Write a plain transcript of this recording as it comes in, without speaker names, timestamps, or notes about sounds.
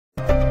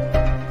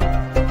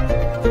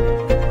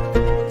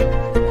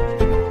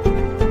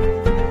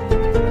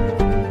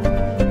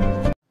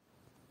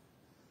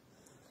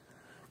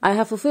I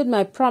have fulfilled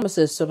my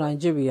promises to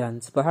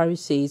Nigerians, Buhari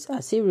says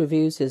as he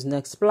reviews his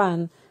next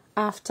plan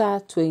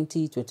after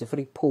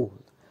 2023 poll.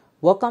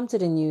 Welcome to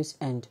the news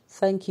and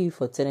thank you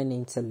for tuning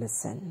in to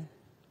listen.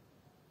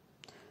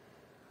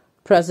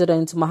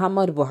 President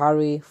Muhammadu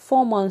Buhari,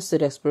 4 months to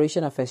the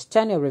expiration of his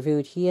tenure,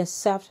 revealed he has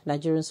served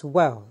Nigerians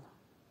well.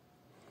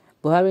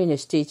 Buhari, in a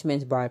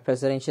statement by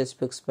presidential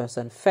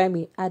spokesperson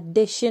Femi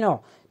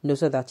Adesina,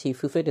 noted that he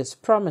fulfilled his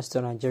promise to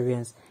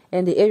Nigerians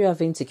in the area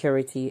of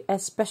insecurity,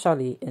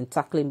 especially in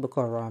tackling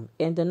Boko Haram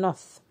in the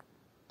north.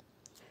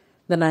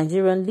 The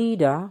Nigerian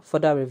leader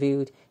further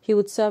revealed he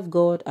would serve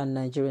God and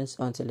Nigerians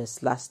until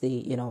his last day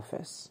in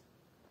office.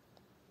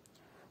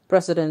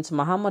 President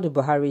Muhammadu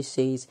Buhari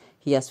says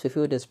he has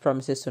fulfilled his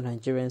promises to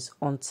Nigerians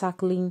on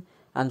tackling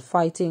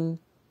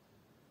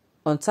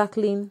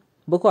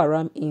Boko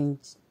Haram in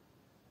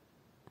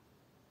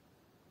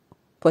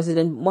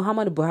President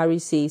Muhammadu Buhari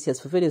says he has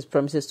fulfilled his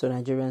promises to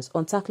Nigerians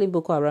on tackling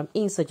Boko Haram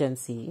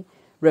insurgency,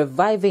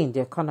 reviving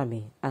the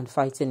economy, and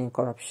fighting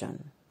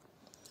corruption.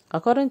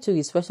 According to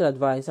his special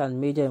advisor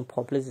and media in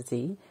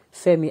publicity,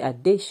 Femi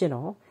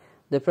Adesina,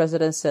 the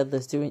president said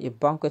this during a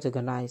banquet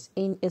organized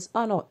in his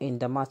honor in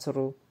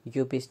Damaturu,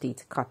 Yobe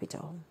State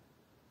capital.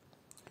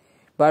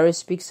 Buhari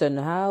speaks on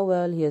how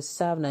well he has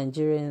served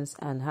Nigerians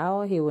and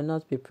how he will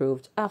not be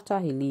proved after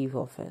he leaves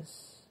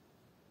office.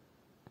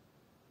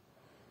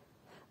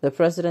 The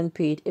president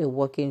paid a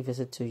working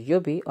visit to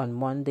Yobe on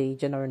Monday,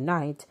 January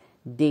 9th,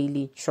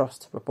 Daily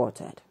Trust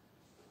reported.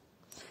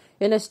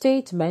 In a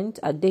statement,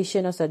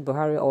 Adesina said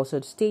Buhari also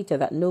stated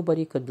that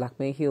nobody could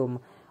blackmail him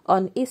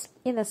on his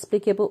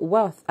inexplicable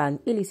wealth and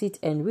illicit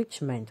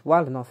enrichment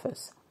while in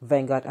office,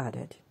 Vanguard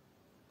added.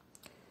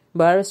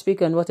 Buhari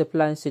speaks on what he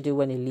plans to do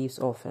when he leaves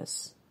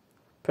office.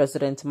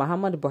 President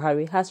Muhammadu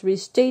Buhari has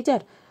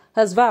restated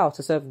his vow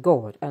to serve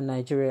God and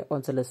Nigeria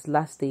until his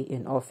last day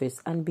in office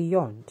and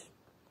beyond.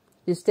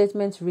 The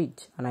statement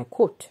read, and I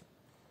quote,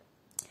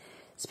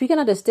 "Speaking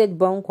at the state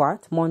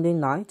banquet Monday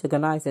night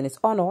organized in his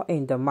honor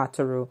in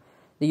Damaturu,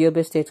 the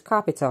Yobe State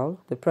capital,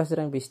 the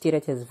president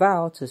restated his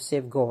vow to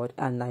save God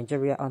and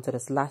Nigeria until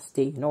his last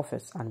day in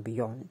office and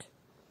beyond.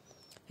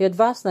 He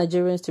advised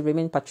Nigerians to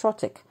remain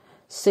patriotic,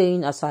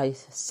 saying, as I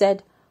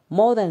said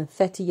more than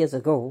 30 years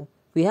ago,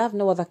 we have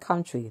no other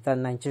country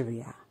than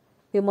Nigeria.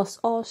 We must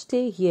all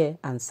stay here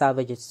and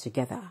salvage it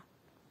together."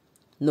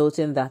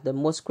 Noting that the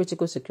most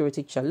critical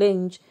security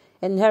challenge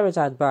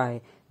inherited by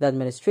the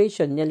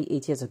administration nearly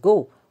 8 years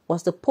ago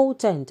was the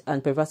potent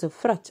and pervasive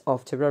threat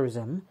of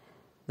terrorism,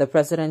 the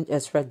president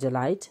expressed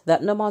delight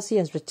that normalcy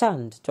has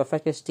returned to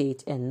affect the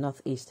state in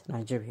northeast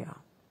Nigeria.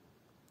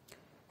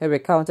 He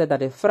recounted that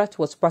the threat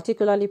was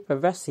particularly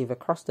pervasive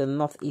across the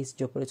northeast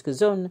geopolitical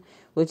zone,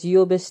 with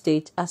Yobe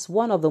State as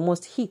one of the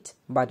most hit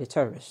by the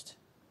terrorists.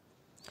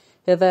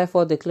 He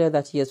therefore declared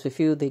that he has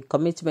fulfilled the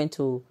commitment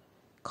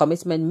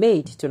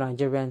made to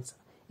Nigerians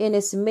in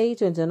his May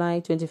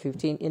 29,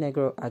 2015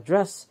 inaugural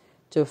address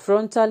to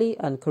frontally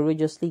and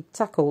courageously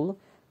tackle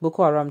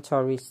Boko Haram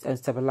terrorists and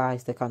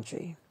stabilize the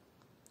country.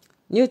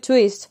 New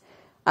twist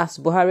as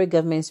Buhari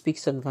government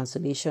speaks on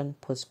cancellation,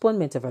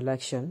 postponement of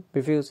election,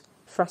 reveals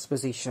first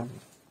position.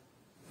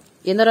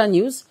 In other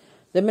news,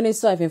 the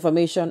Minister of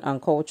Information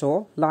and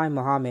Culture, Lai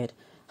Mohammed,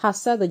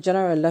 has said the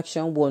general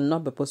election will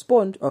not be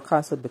postponed or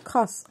cancelled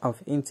because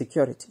of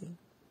insecurity.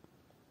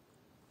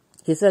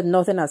 He said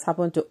nothing has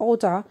happened to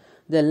alter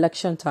the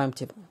election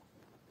timetable.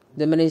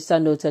 The minister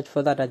noted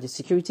further that the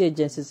security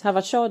agencies have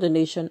assured the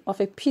nation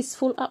of a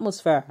peaceful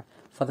atmosphere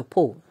for the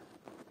poll.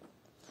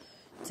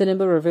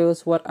 Tinubu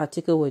reveals what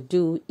Atiku will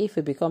do if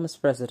he becomes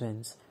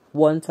president,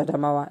 warned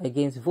Adamawa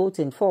against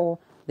voting for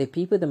the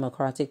People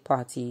Democratic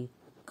Party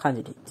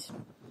candidate.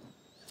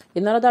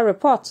 In another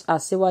report,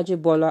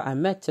 Asiwaju Bola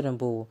Ahmed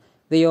Tinubu,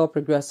 the All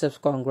Progressive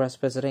Congress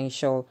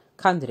presidential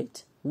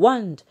candidate,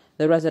 warned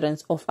the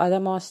residents of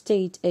Adamawa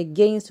State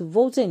against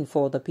voting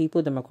for the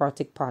People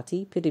Democratic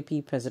Party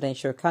 (PDP)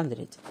 presidential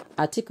candidate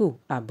Atiku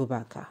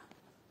Abubakar.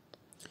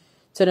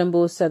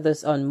 Tinubu said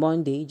this on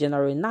Monday,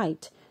 January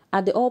 9th,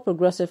 at the All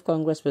Progressive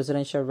Congress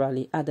presidential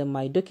rally at the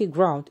Maidoki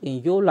ground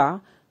in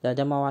Yola, the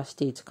Adamawa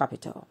State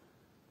capital.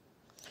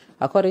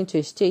 According to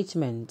a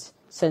statement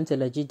sent to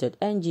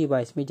legit.ng by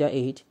his media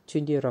aide,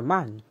 Tunde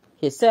Rahman,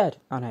 he said,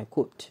 and I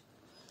quote,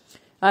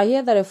 "I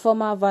hear that a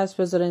former vice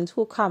president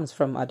who comes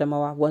from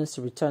Adamawa wants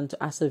to return to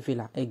Asa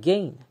Villa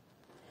again.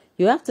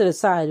 You have to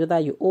decide whether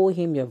you owe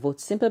him your vote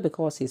simply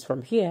because he's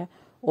from here,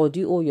 or do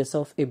you owe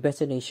yourself a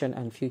better nation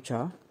and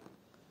future?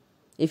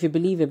 If you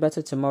believe a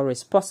better tomorrow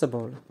is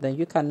possible, then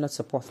you cannot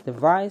support the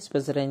vice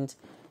president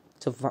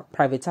to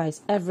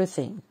privatize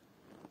everything.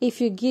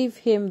 If you give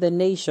him the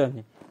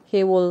nation,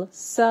 he will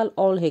sell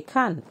all he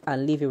can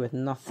and leave you with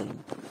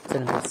nothing."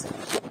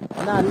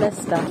 Now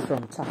let's start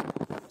from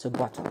top to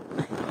bottom.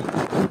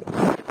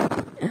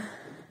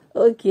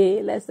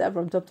 Okay, let's start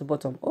from top to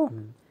bottom.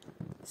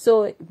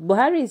 So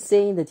Buhari is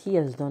saying that he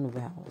has done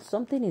well.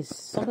 Something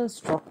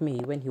struck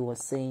me when he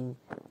was saying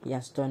he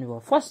has done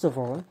well. First of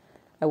all,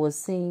 I was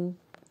saying,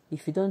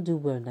 if you don't do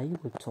well, now you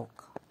will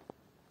talk.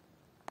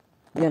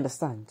 You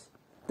understand?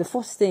 The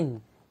first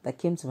thing that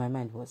came to my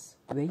mind was,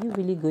 were you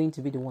really going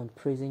to be the one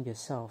praising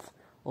yourself,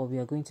 or we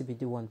are going to be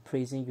the one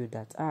praising you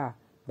that,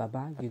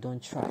 Baba, you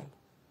don't try?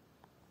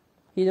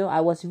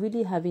 I was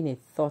really having a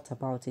thought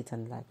about it,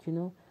 and like,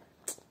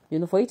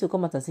 for you to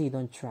come out and say you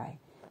don't try.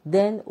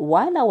 Then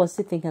while I was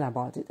still thinking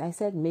about it, I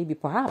said maybe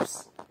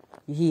perhaps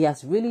he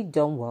has really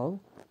done well,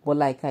 but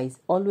like I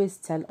always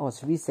tell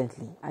us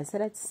recently, I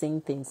started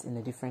seeing things in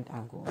a different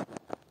angle.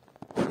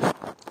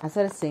 I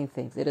started saying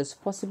things. It is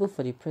possible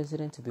for the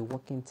president to be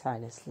working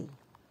tirelessly,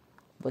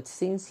 but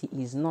since he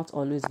is not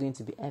always going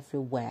to be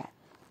everywhere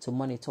to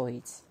monitor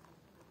it,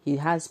 he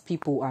has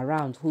people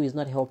around who is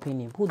not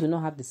helping him, who do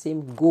not have the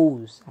same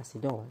goals as he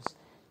does.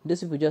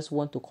 Those people just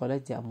want to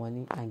collect their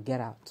money and get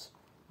out.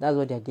 That's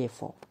what they're there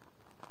for.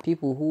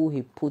 People who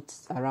he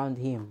puts around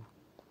him.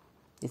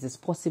 It is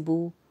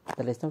possible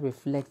that it's not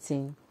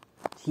reflecting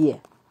here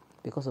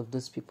because of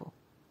those people.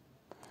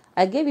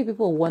 I gave you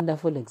people a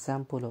wonderful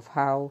example of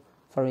how,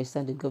 for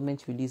instance, the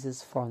government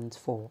releases funds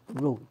for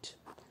road.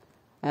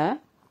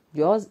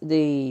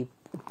 The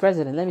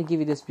president, let me give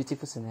you this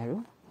beautiful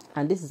scenario.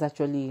 And this is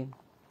actually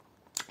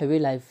a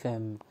real life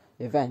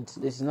event.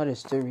 This is not a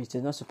story. It's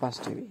not super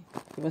story.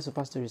 Even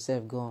super story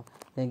itself go,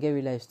 then get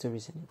real life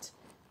stories in it.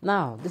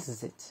 Now, this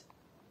is it.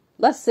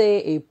 Let's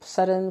say a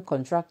certain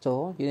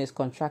contractor, is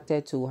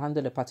contracted to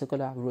handle a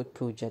particular road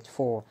project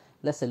for,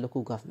 let's say,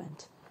 local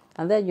government.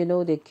 And then,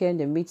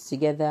 they meet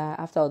together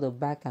after all the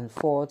back and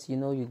forth,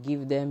 you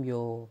give them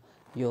your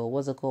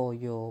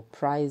your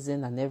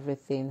pricing and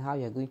everything, how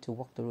you're going to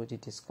walk the road, you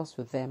discuss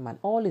with them and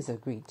all is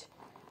agreed.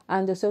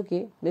 And they say,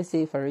 okay, let's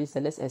say for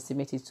instance, let's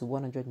estimate it to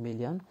 100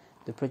 million.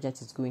 The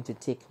project is going to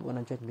take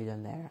 100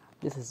 million naira.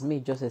 This is me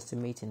just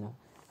estimating.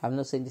 I'm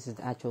not saying this is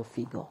the actual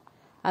figure.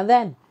 And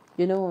then,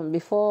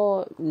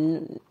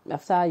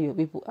 after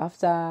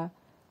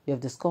you have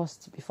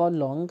discussed, before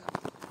long,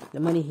 the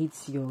money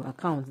hits your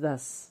account.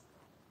 That's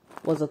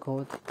what's it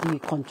called? The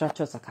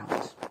contractor's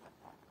account.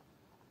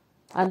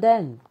 And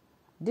then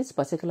this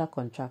particular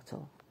contractor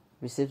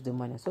receives the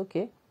money. It's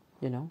okay,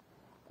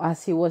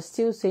 As he was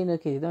still saying,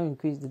 okay,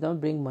 they don't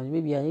bring money.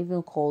 Maybe I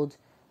even called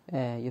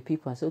your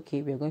people and said,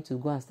 okay, we are going to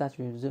go and start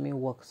resuming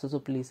work, so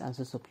place and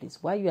so place.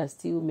 While you are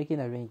still making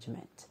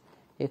arrangement,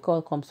 a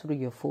call comes through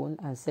your phone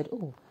and said,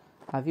 oh,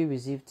 have you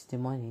received the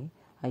money?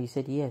 And you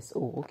said, yes.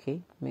 Oh,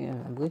 okay.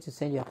 I'm going to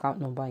send your account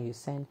number, and you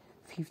send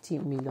 50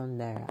 million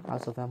naira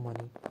out of that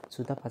money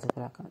to that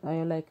particular account. And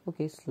you're like,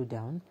 okay, slow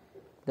down.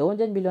 The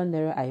 100 million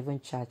naira I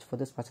even charge for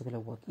this particular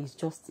work is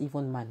just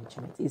even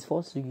management. It's for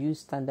us to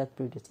use standard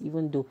products,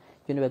 even though,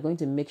 we're going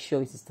to make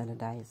sure it is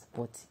standardized.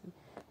 But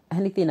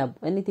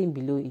anything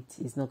below it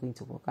is not going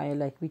to work. And you're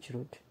like, which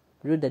road?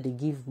 Road that they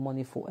give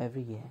money for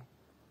every year.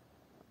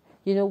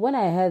 When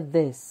I heard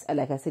this,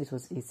 like I said,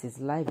 it's his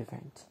live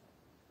event.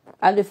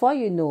 And before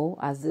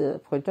as the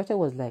contractor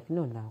was like,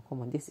 no, now,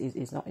 come on, it's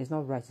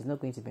not right. It's not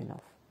going to be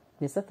enough.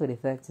 They start to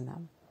reflect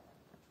now.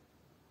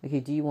 Okay,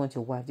 do you want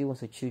your wife? Do you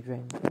want your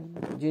children?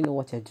 Do you know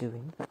what you're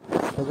doing?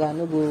 Okay,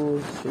 no be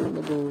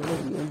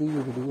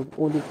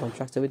only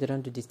contractor. We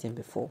didn't do this thing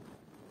before.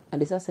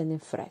 And they start sending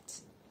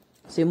threats.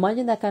 So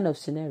imagine that kind of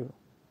scenario.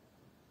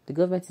 The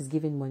government is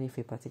giving money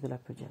for a particular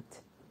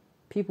project.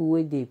 People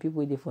wait there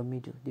for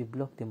middle. They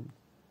block them.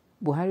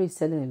 Buhari is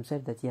telling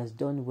himself that he has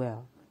done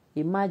well.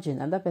 Imagine,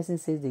 and that person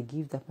says they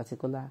give that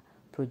particular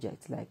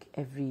project like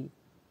every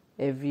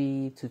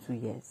 2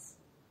 years.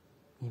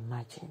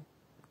 Imagine.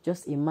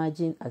 Just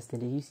imagine as they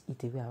use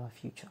it away our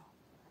future.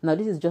 Now,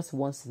 this is just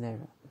one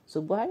scenario.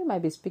 So Buhari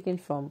might be speaking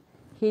from,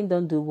 he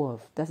don't do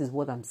well. That is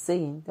what I'm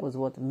saying. That was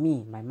what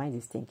my mind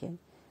is thinking.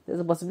 There's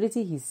a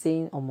possibility he's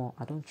saying, Omo,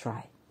 I don't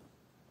try.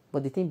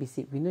 But the thing is,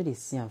 we know they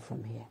see him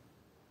from here.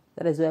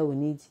 That is why we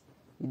need,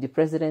 the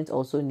president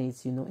also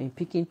needs, in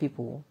picking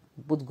people,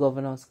 both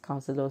governors,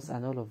 councillors,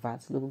 and all of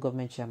that, local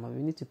government chairman,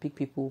 we need to pick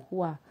people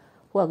who are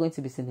going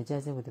to be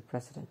synergizing with the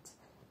president.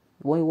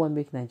 When you want to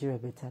make Nigeria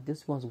better,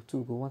 those ones who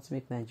want to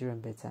make Nigeria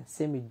better.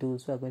 Same with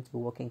those who are going to be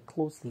working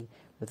closely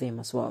with him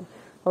as well.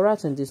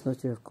 Alright, on this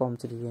note, we have come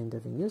to the end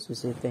of the news. We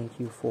say thank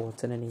you for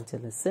tuning in to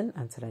listen.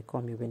 Until I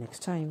come your way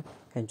next time,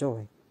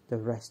 enjoy the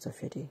rest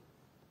of your day.